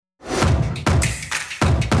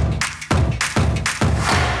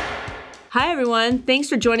Hi, everyone. Thanks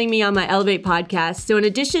for joining me on my Elevate podcast. So in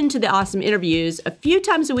addition to the awesome interviews, a few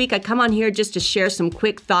times a week I come on here just to share some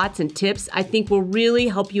quick thoughts and tips I think will really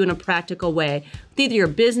help you in a practical way with either your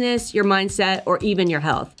business, your mindset, or even your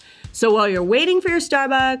health. So while you're waiting for your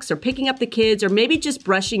Starbucks or picking up the kids or maybe just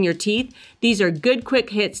brushing your teeth, these are good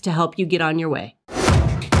quick hits to help you get on your way.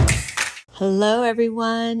 Hello,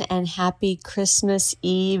 everyone, and happy Christmas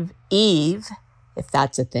Eve, if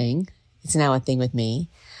that's a thing. It's now a thing with me.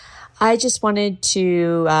 I just wanted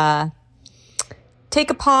to take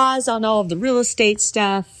a pause on all of the real estate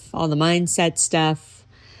stuff, all the mindset stuff,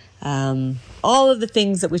 all of the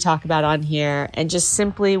things that we talk about on here, and just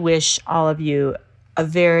simply wish all of you a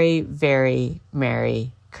very, very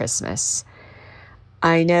Merry Christmas.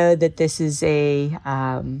 I know that this is a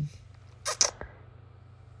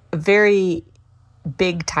very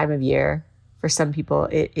big time of year. For some people,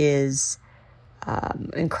 it is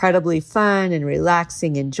incredibly fun and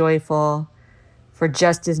relaxing and joyful. For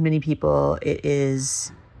just as many people, it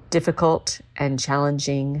is difficult and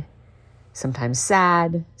challenging, sometimes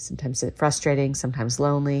sad, sometimes frustrating, sometimes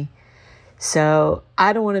lonely. So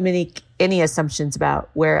I don't want to make any assumptions about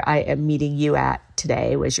where I am meeting you at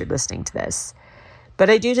today as you're listening to this. But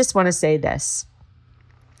I do just want to say this,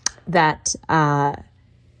 that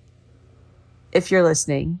if you're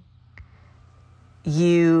listening,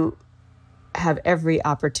 you have every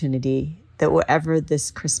opportunity that whatever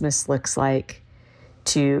this Christmas looks like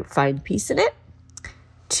to find peace in it,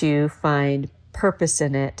 to find purpose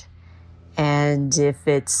in it, and if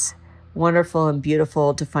it's wonderful and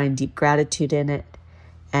beautiful, to find deep gratitude in it,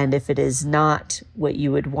 and if it is not what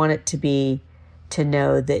you would want it to be, to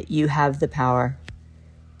know that you have the power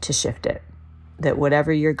to shift it, that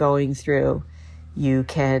whatever you're going through, you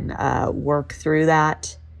can work through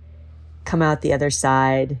that, come out the other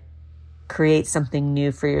side, create something new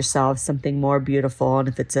for yourself, something more beautiful. And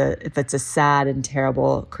if it's a sad and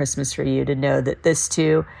terrible Christmas for you, to know that this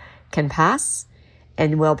too can pass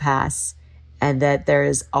and will pass, and that there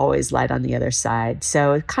is always light on the other side.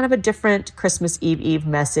 So kind of a different Christmas Eve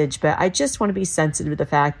message, but I just want to be sensitive to the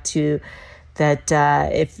fact too that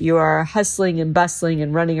if you are hustling and bustling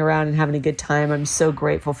and running around and having a good time, I'm so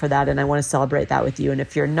grateful for that, and I want to celebrate that with you. And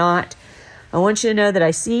if you're not, I want you to know that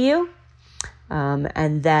I see you.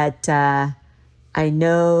 And that I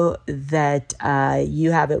know that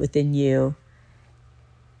you have it within you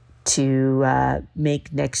to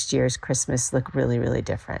make next year's Christmas look really, really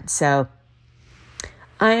different. So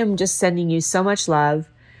I am just sending you so much love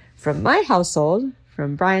from my household,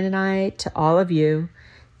 from Brian and I, to all of you.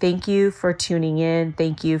 Thank you for tuning in.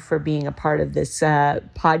 Thank you for being a part of this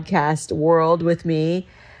podcast world with me.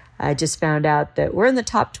 I just found out that we're in the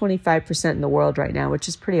top 25% in the world right now, which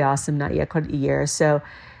is pretty awesome. Not yet quite a year. So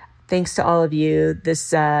thanks to all of you.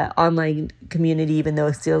 This online community, even though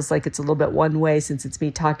it feels like it's a little bit one way since it's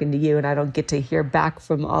me talking to you and I don't get to hear back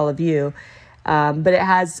from all of you. But it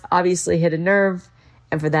has obviously hit a nerve,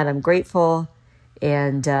 and for that I'm grateful.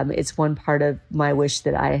 And it's one part of my wish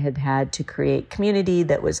that I had had to create community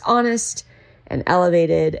that was honest and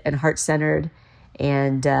elevated and heart-centered.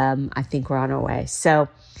 And I think we're on our way. So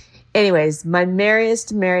anyways, my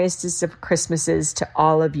merriest of Christmases to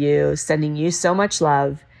all of you, sending you so much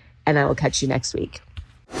love, and I will catch you next week.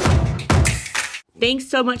 Thanks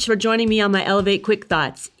so much for joining me on my Elevate Quick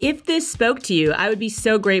Thoughts. If this spoke to you, I would be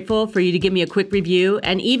so grateful for you to give me a quick review,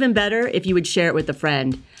 and even better if you would share it with a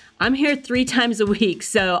friend. I'm here 3 times a week,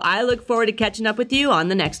 so I look forward to catching up with you on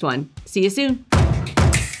the next one. See you soon.